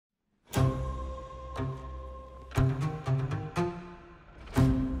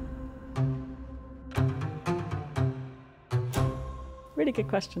really good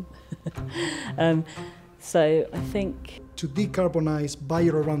question. So I think to decarbonise by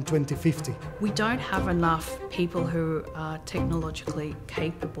or around 2050. We don't have enough people who are technologically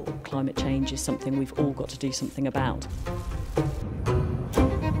capable. climate change is something we've all got to do something about.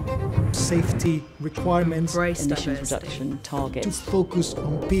 Safety requirements, Embrace Emissions diversity. reduction to targets, focus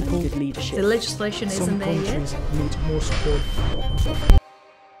on people. good leadership. The legislation Some isn't there countries yet. need more support.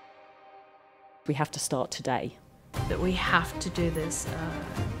 We have to start today. That we have to do this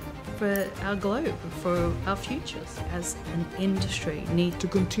for our globe, for our futures. As an industry, need To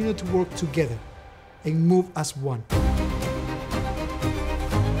continue to work together and move as one.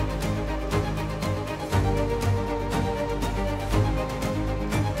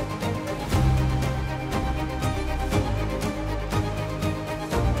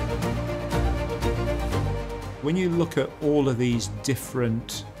 When you look at all of these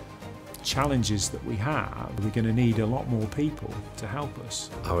different challenges that we have, we're going to need a lot more people to help us.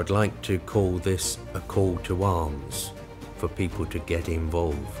 I would like to call this a call to arms for people to get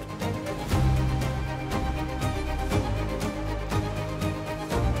involved.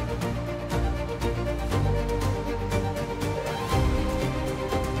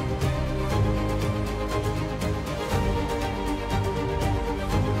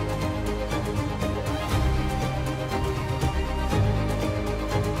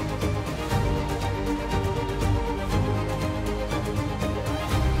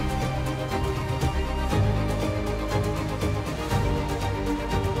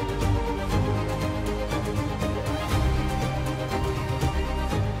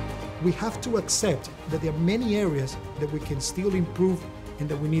 We have to accept that there are many areas that we can still improve and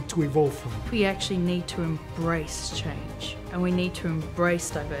that we need to evolve from. We actually need to embrace change, and we need to embrace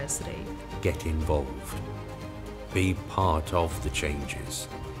diversity. Get involved. Be part of the changes.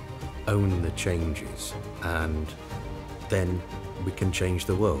 Own the changes, and then we can change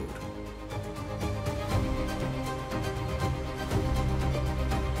the world.